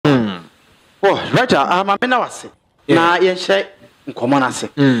Oh, right. I'm a menawase. Na yenche nkomonase.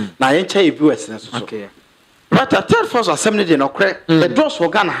 Na yenche viewers so. Okay. Right, third force assembly de no kre. The draws for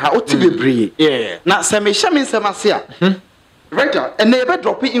Ghana ha oti bebree. Yeah. Na se me hye me nsem ase a. Right, and they be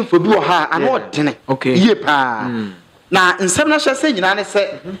drop info bi wo ha ana odene. Okay. Ye pa. Na nsem na hye se nyina ne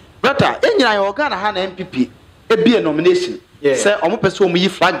se. Right, enyina ye Ghana ha na NPP e be a nomination. Say omo pese omo yi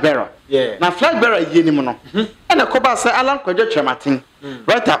flag bearer. Na flag bearer ye nim no. E na koba say Alan Kwadwo Chematin.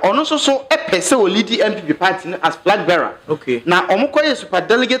 Right, ono so e pese o lead NPP party as flag bearer. Okay. Na omo koye super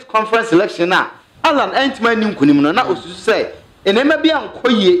delegate conference election na Alan entman nim kunim no na osusu say enema bia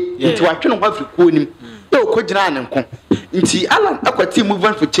nkoye nti watwe no hafri ko nim. E okogina ne nko. Nti Alan akwati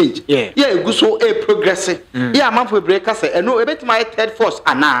movement for change. Yeah, eguso e progress. Yeah, amanfo breaker say eno ebetima third force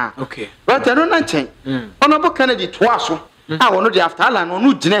ana. Okay. Right, eno na nchen. Honorable Kennedy twaso. Ono dey after Alan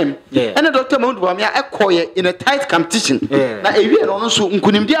onu ginem. And Dr. Bawumia ekoye in a tight competition. Na ewie no so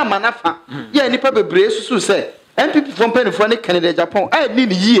nkunimdi amanafa. Yeah, nipa bebre susu say NPP from Penifo ne Canada Japan. Ni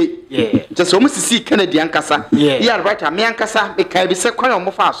ni yie. Just almost see Kennedy ankasa. Yeah, right, me ankasa e kai bi se kwan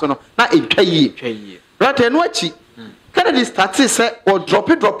omo fa so no na etwa yie. Right, eno achi. Kennedy started say or drop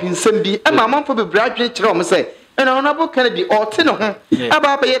in sembi. E ma manfo bebre adwen kire omo say and Honorable Kennedy or Tino,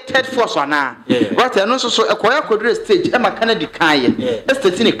 about a third force or now. Right, and also so a quiet stage, Emma Kennedy Kaya,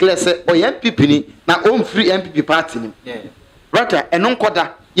 Estetini class or MPP, now own free MPP party. Right, and non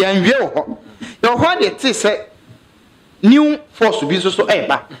quarter, young yo. Your one it is a new force to be so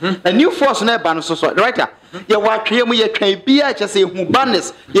ever. A new force never so right. You watch here, we can be just say who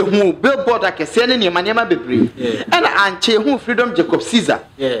banners, you who billboard like a sending your manema be brave. And Anche who freedom Jacob Caesar,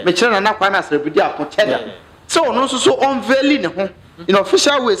 which are not quite as a Cheddar. So no so unveiling in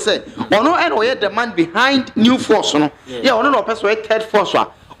official way say ono and we the man behind new force no yeah ono no person third force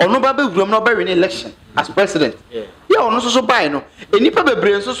ono ba be wura no ba win election as president yeah ono so buy no enipa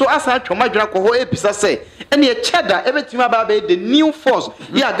bebre so asa atwoma dwena ko ho episa say ene e Cheddar ebetima ba be the new force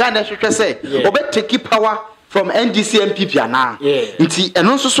yeah Ghana hwehwe say obe take power from NDC NPP ana nti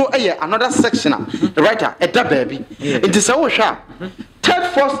eno so another section right e da baby nti say wo hwa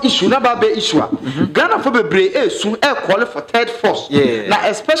third force issue na ba issue Ghana for bebre esu e call for third force na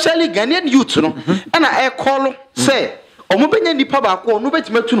especially Ghanaian youth no na e call say omo benya nipa ba ko no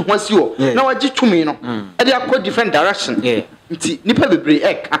betima tu no hwasi o na wagi tumi no e dey akọ different direction nti nipa bebre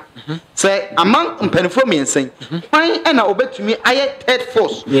e ka say among mpanifo mensen kwan na obetumi aye third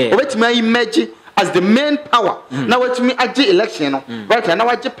force obetumi ayi merge as the main power na wetumi age election no right na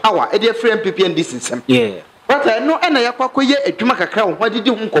wagi power e dey free NPP-NDC nsem right no na yakwakoye adwuma kakra wo hwadi di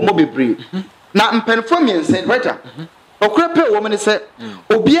hu nkomo bebre na mpanifo mensen right okura pe wo me say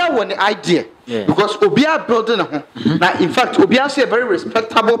obia wo ne idea because obia building ho na in fact obia so a very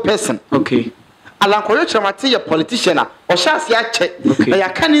respectable person okay Alan Kwadwo Chematin a politician a o shase a che na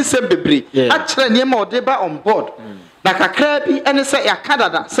yakani nsem bebre a kire niam o dey ba on board na kakra bi ene say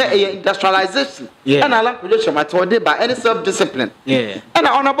yakadada say industrialization and Alan Kwadwo Chematin o dey ba any self discipline and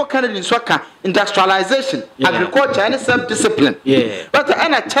honorable Kennedy Nsoka industrialization agriculture and self discipline but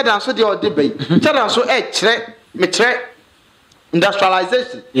and Cheddar so dey o dey ba Cheddar so e kire me kire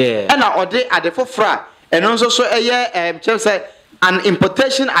industrialization and or dey adefo fra and also so say an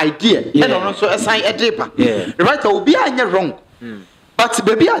importation idea and also assign a deeper right will be wrong but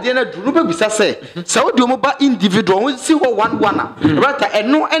baby I didn't do no bisa say so do mo ba individual we see what one right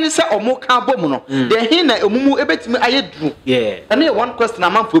and no any say omo kan bom no then he na omumu ebetimi ayedru and one question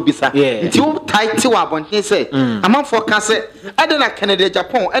amamfo bisa nti wo tight wa bonten say amamfo kan say adena Canada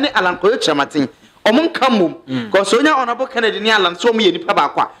Japan any Alan Kwadwo Chematin omun kamum cause onya Honorable Kennedy ni Alan so mo ye nipa ba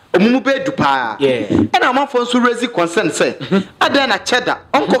kwa omumu be du pa and amamfo so raise concern say adena Cheddar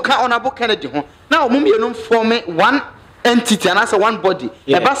onko ka Honorable Kennedy ho na omumu ye no form one entity and as one body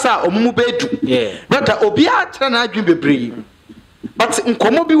ebasa omumu be du but obi a kire na adwen bebre but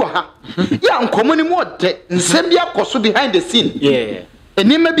nkomo bi wa ha ya nkomo ni mo de nsem bi akoso behind the scene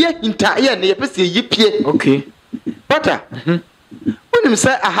enima bi hinta ye na ye pese yipie okay but when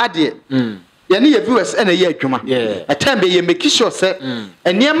say ahade ye ne ye viewers na ye adwuma a time be ye make sure say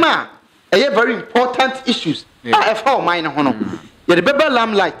enema very important issues e fa o mind ho no ye de beba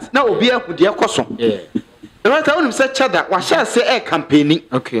lamplight na obi ahude ekoso right I want to say Cheddar wa share say campaigning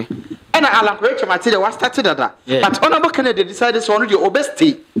okay and Alan Kwadwo Chematin was started that but Honorable Kennedy decided so on the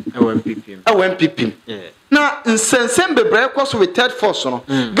obesity MPP na nsensem bebre koso with third force no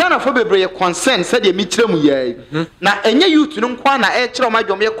Ghana for bebre concern said ye mitire mu ye na enye youth no kwa na e kire o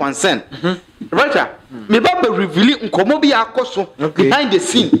madwom ye concern right me ba reveal nkomo bi akoso behind the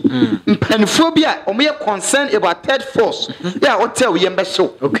scene mpanifo bi a o me concern about third force yeah what tell ye mbe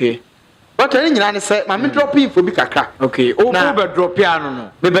show okay But any nyina ne say ma me drop info bi kakra. Okay. O be drop ya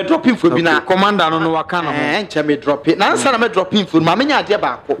no. Me be drop info bi na commander no waka no. Enche me drop. Na ansa na me drop info ma me nya ade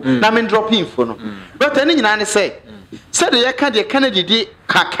baako. Na me drop info no. But any nyina ne say said the Kennedy dey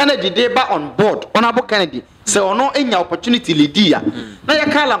Kennedy dey ba on board. Honorable Kennedy say ono enya opportunity leadia. Na ya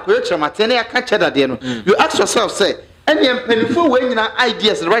kala ko ye chemate na ya ka Cheddar dey no. You ask yourself say any empenifo we nyina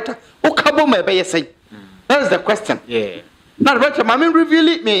ideas right. O kabo ma be say. That is the question. Yeah. Now right ma me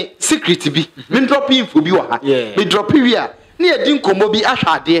reveal me secret bi. Me drop info bi wa ha. Me drop wi a na ye di nkomo bi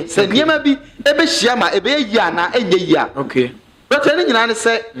ahwade. Say niema bi ebe hia ma ebe yi ana enye yi a. Okay. But any nyina ne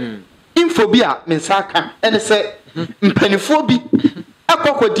say info bi a me nsaka ene say mpanifo bi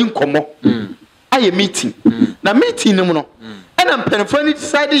akoko di nkomo aye meeting na meeting no no ena mpanifo ni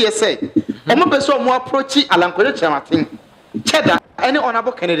decide ye say omo be so omo approach alankole chamatin Cheddar any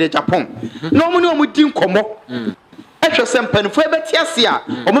honorable Kennedy Japan no omo ni omo di nkomo ehwe say mpanifo ebe ti ase a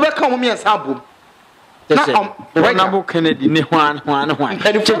omo be ka omo miensa abom na honorable Kennedy ne hwan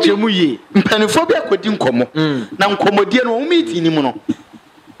chechemu ye mpanifo bi akodi nkomo na nkomodie no omo meeting ni mu no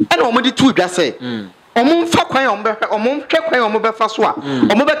ena omo di tu dwa say omo fa kwan omo hwe kwan omo be fa so a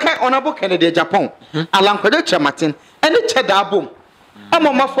omo be kan honorable Kennedy Japan alankode chamatin ene Cheddar abom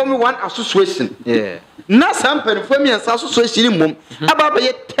ama ma form one association na sampen for me association mum aba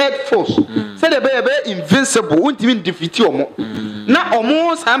be third force say dey be invincible untimi defeat omo na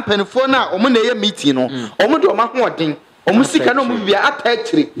omo sampen for na omo na ye meeting no omo de omo hoden omo sika na omo bia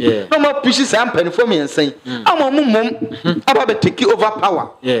attachire na omo push sampen for me nsan ama omo mum aba be take over power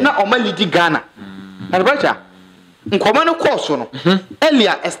na omo lead Ghana Alberta nkoma no course no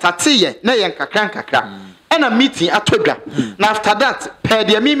earlier start ye na ye nkakra and a meeting atodwa na after that per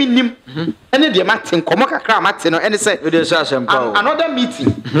the mimi nim ene de matin nkoma kakra matin no ene say another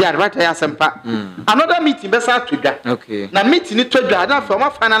meeting yeah right here asempa another meeting be sa atodwa okay na meeting ni todwa na for ma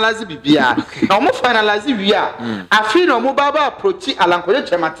finalize bibia na mo finalize wi a afi no mo baba approach alankole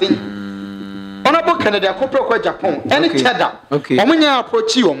chematin honorable Kennedy akopro kwa Japan ene Cheddar omo nya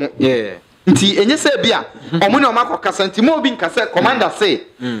approach omo nti enye se bia omo ne omo akokasa nti mo bi nkasa commander say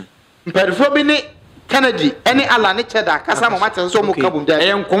mperifo bi ni Kennedy any ala ne Cheddar kasa mo maten so mo kabum da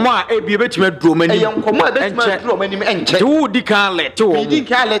enkomo a ebi betima duro mani enkomo a betima duro mani enche ti wo di kan let wo di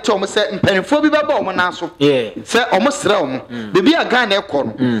kan let wo mo se mpanifo bi baba o mo na so se o mo sra o mo bebi aga na ekọ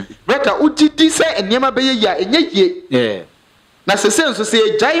no brother ugidi se eniema be ye ya enye ye na se nso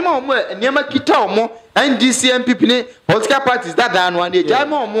se jai ma o mo eniema kita o mo NDC NPP ne political parties that no and jai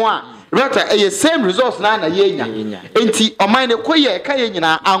ma o mo a brother e same results na ye nya enti o man ne koye ka ye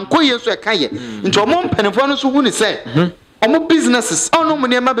nyina ankoye so e ka ye enti o mo mpanifo no so hu ni se omo businesses ono mo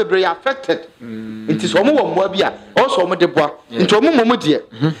nema bebre affected enti so omo wo mo bia also omo de boa enti omo mo de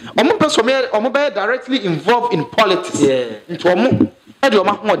omo person omo be directly involved in politics enti omo e de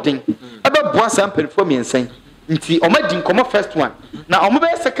omo hoden e be boa sample for me ensan enti omo di nkomo first one na omo be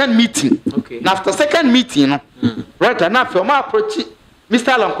second meeting na after second meeting no right na after omo approach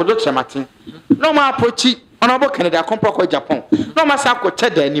Mr. Lankodo Chamatin no ma approach honorable Kennedy akompo kwa Japan no ma sa ko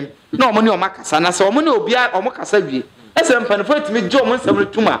Cheddar anim na omo ne omo kasa na se omo ne obia omo kasa wie ese mpanifo timi jo omo nsabre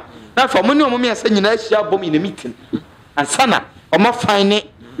tuma na fa omo ne omo me asa nyina ahia bom in a meeting and sana omo find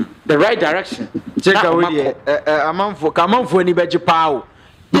the right direction check away amanfo ni beje pao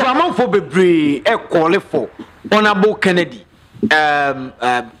amanfo bebre e call for honorable Kennedy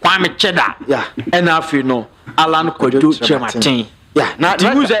Kwame Cheddar and afi no Alan Kwadwo Chamatin na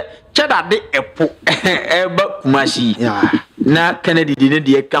use Cheddar de epo eba kumashi na Kennedy de ne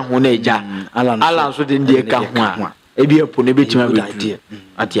de ka ho na eja Alan so de ne ka ho a ebi epo ne betima be idea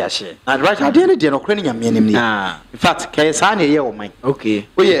ati ase na right ade ne de no kra ne nyame nem ni in fact kai sa na ye wo man okay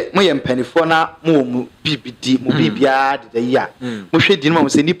mo ye mpanifo na mo bibidi mo bibia de ya mo hwe di no mo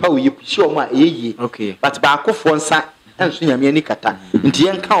se nipa wo ye pushi o mo a ye okay but ba akofo nsa enso nyame ani kata nti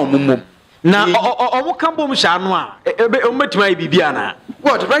ye nka o momom na omo kambo sha no a ebe ometima bibia na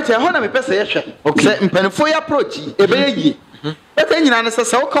what right here ho na me pese ye hwe se mpanifo ya approach ebe ye ebe nyina ne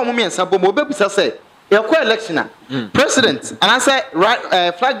se wo ka mo miensa bom obebusa se yako election president and I say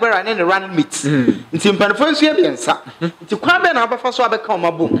flag bearer and the run meet nti mpanifo nso ye biensa nti kwan be na abafa so abeka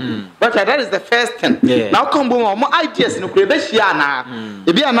omabom but that is the first thing now come bom omo ideas no kure be hia na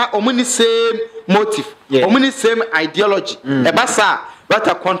e bia na omo ni same motive omo ni same ideology e ba sa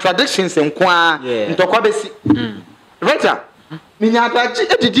but contradictions nko a ntokwa be si right minya adaji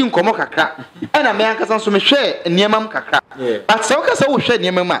edidi nkomo kakra na me ankasa nso me hwe niamam kakra but se okasa wo hwe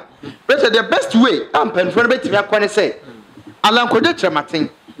niamam a but the best way ampan for betimi akwane say Alankodo Chamatin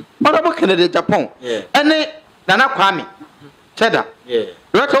honorable Kennedy Japan ene Nana Kwame Cheddar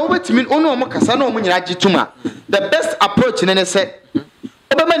right wo betimi onu omo kasa na omo nyina agituma the best approach ne say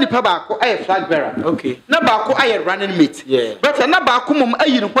obema nipa baako aye flag bearer okay na baako aye running mate but na baako mom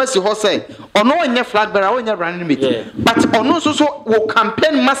ayi no kwasi ho say ono onye flag bearer onye running mate but ono so will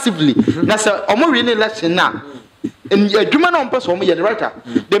campaign massively na say omo win election na adwuma na ompeso omo ye the writer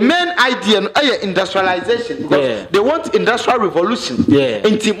the main idea aye industrialization because they want industrial revolution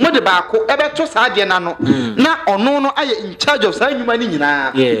enti mo de baako ebeto saa de na no na ono no aye in charge of saa adwuma ni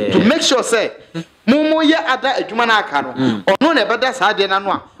nyina to make sure say mumu ye ada adwuma na aka no ono na ebeda saa de na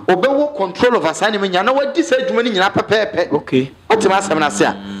no a obewo control over saa ni nya na wadi saa adwuma ni nyina pepepe okay otima asem na se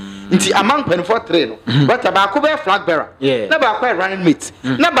a nti among pen for 3 no but baako be flag bearer na baako e running mate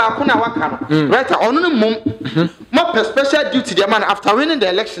na baako na waka no right ono no mum mo special duty the man after winning the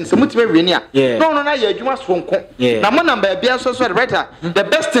election so mutime win ya no na ye adwuma sonko na mo number bia so right the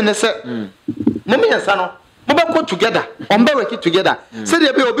best thing is say mum yensa no mo be go together on be work together say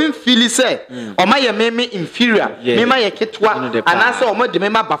dey be obi feel say o ma ye me inferior me ma ye ketwa ana say o mo de me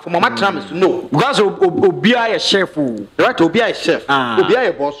ma bafo mo ma tram so no because obi a ye chef right obi a chef obi a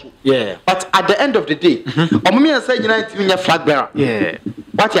ye boss but at the end of the day o mo me say nyina ntimi nya flag bearer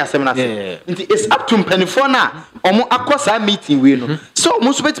what you say na say it's up to mpanifo na o mo akosa meeting we no so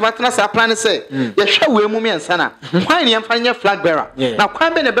mo so betima tena sa plan say ye hwe we mu me nsa na kwan ne yemfa nya flag bearer na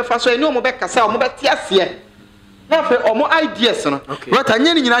kwan be ne be fa so ene o mo be kasa o mo be tiase na fe omo ideas no but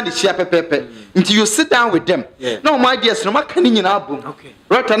anya ni nyina de hia pepepe until you sit down with them na omo ideas no maka ni nyina abom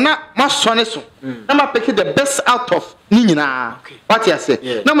right na ma sone so na ma pick the best out of ni nyina what you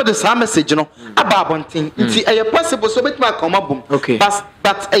say na mo the same message no aba abontin until e possible so betima ka omo abom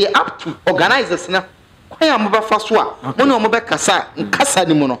but e up to organizers na kwanya mo ba fa so a mo na omo be kasa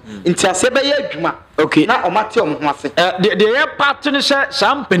ni mo no until ase be ya adwuma na omo ate omo ho ase the ye part no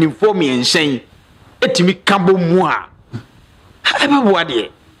some penifo me ensen etimi kambo mu a ebe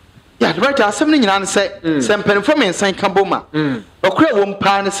boade yeah right asem ni nyina say sempenfo me nsan kambo ma okura wo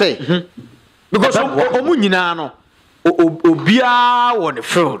mpa ne say because omu nyina no obia won the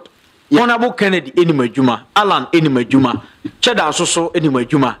field honorable Kennedy enimajuma Alan enimajuma Cheddar so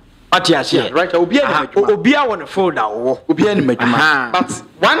enimajuma ati asia right obia won the field awo obia enimajuma but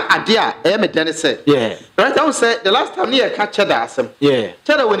one idea me den say right I say the last time near catch Cheddar asem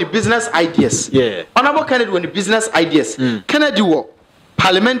Cheddar when the business ideas honorable Kennedy when the business ideas Kennedy wo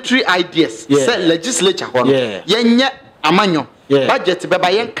parliamentary ideas say legislature ho yenye amanyo budget beba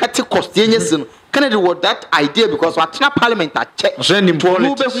yen cut cost yenye sin Kennedy what that idea because what parliament a check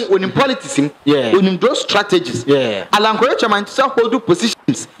on politics on those strategies Alan Koyechaman to hold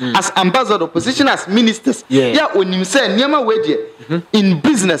positions as ambassador position as ministers on him say niema we in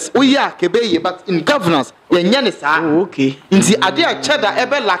business kebeye but in governance yenye ne sa okay nti ade Cheddar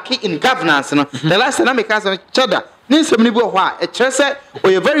ebe lucky in governance no the last time I can say Cheddar nin semni bo ho a e kire say o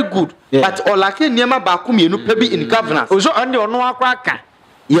you very good but o lucky niema ba ko mienu pa bi in governance so ande ono akwa aka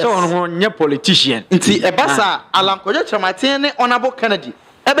so ono nye politician nti e basa Alan Koyechaman ne honorable Kennedy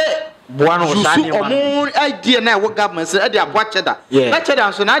ebe boano sani omo idea na wo government say e dey aboa Cheddar na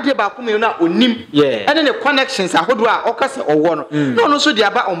Cheddar so na ade ba ko mienu na onim ene ne connections ahodo a okase owo no no no so dey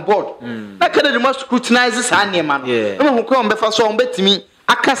aba on board na Kennedy must scrutinize sa niema no no ho ko on be fa so on betimi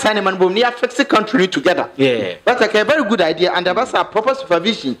akasa ne man bom ne fix the country together that's like a very good idea and there a proper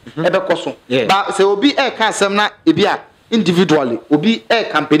supervision ebe koso but say obi e ka asem na ebi a individually obi e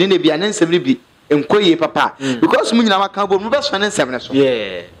campaign na ebi a nsem bi enkoye papa because mu nyina maka bom be so ne nsem ne so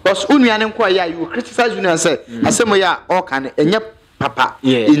because unua ne nko ya you criticize unua say asem ya all can enye papa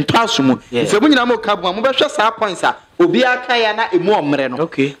into asumu se mu nyina mo ka bom mo be hwe sa points a obi aka ya na emu omre no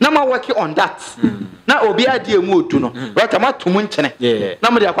na ma work on that na obi ade emu otu no right am atomu nchene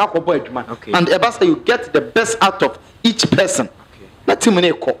na mo de akwa akobo adwuma and ebasa you get the best out of each person na team na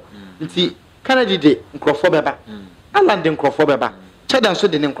ekọ nti Kennedy de nkrofo beba Alan de nkrofo beba Cheddar so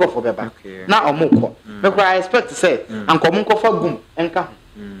de nkrofo beba na omukọ me I expect to say ankom nkrofo gum enka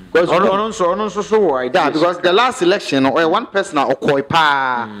because ono so why because the last election or one person okoi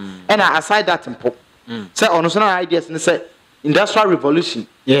pa and aside that impo say ono so na ideas ni say industrial revolution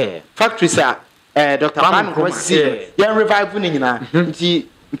factories are Dr. Bam Kwesi yan revive ni nyina nti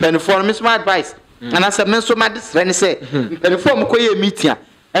mpenifo me so advice and as me so mad friend say mpenifo mo koye meeting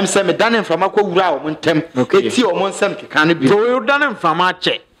em say me dan mframa ko wura o mo ntem eti o mo nsem keka no bi so you dan mframa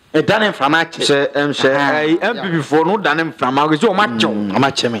che dan mframa che say em say MPP for no dan mframa go say o ma chew o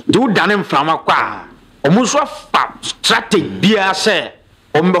ma cheme do dan mframa kwa o mo so fa strategy bia say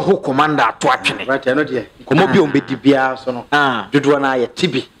o mbe ho commander ato atwene right I know there komo bi o mbe di bia so no dodo na ye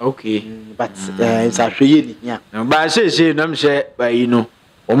tibi okay but sa hweye ni ya ba say na me say ba yi no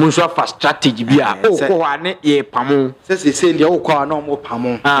omunso afa strategy bi a o ko ane ye pamo say dey o ko na mo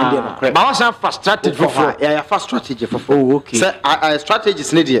pamo ndi no correct ba wasan fa strategy for ya fa strategy for oh okay say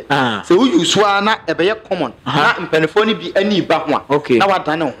strategies ne dey say we use wa na e be ye common na mpanifo ni bi ani ba ho a na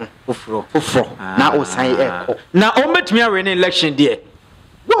wadan ne ho foforo na o san e ko na o metumi awe ne election there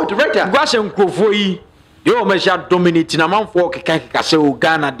what right there gwa se nkrofo yi yo me sha dominate na manfo keka se o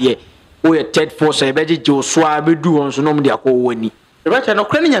Ghana there o ye third force e be je o so a be du won so no mo de akọ wani right there no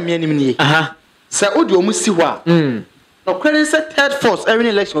kra ne nyame anim ne say o de o mu si ho a no kra say third force every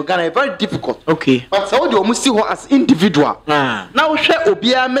election Ghana is very difficult okay but say o de o mu si ho as individual na o hwe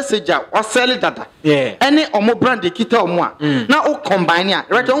obia message a o sell dada any omo brand de kita omo a na o combine a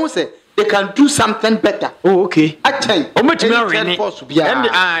right there o say they can do something better oh okay actually o metumi arene and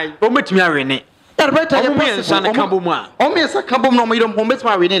I o metumi arene right o me nsa na kabom a o me nsa kabom no mo yiro mo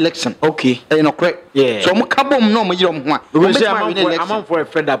metumi arene election okay no correct so mo kabom no mo yiro mo ho a o metumi arene election amam for a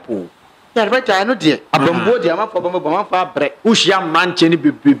fed up right I know there abambo dia amam for bambo for abre ushia manche ni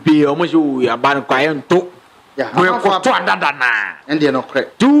bebe o mo se o aban kwaye nto we ko to adada na and no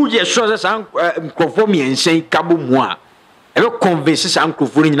correct 2 years so san mkrofo mi ensen kabom a ebe convince san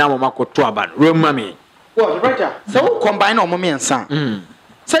mkrofo ni na mo makoto aban rema me right so combine no mo me ensan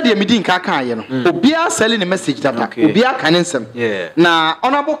said the meeting kaka ye no obia selling the message that obia kansem na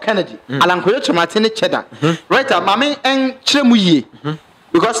honorable Kennedy alankoyo chomate ne Cheddar right mame en chiremu yie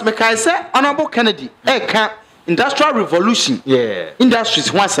because me kai say honorable Kennedy ka industrial revolution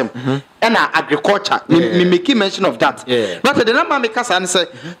industries wasem and agriculture me make mention of that but the number me kasa ne say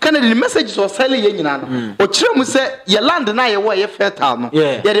Kennedy the message was selling ye nyina no o chiremu say ye land na ye wo ye fertile no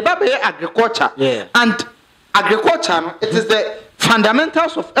ye de ba be agriculture and agriculture it is the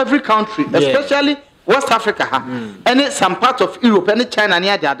fundamentals of every country especially West Africa and some part of Europe and China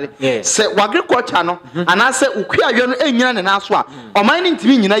near the other say agriculture no and I say ukua yo no enyina ne na so a o mining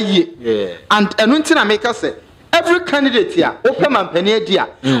timi nyina yie and enu ntina make say every candidate here open man pani adi a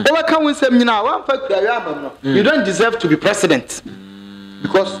o be kan wonsem nyina wan fa kura yo amam no you don't deserve to be president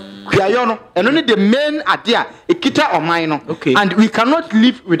because kura yo no enu ne the main ade a ekita o mine no and we cannot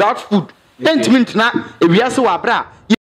live without food 10 minutes na ewiase wa bra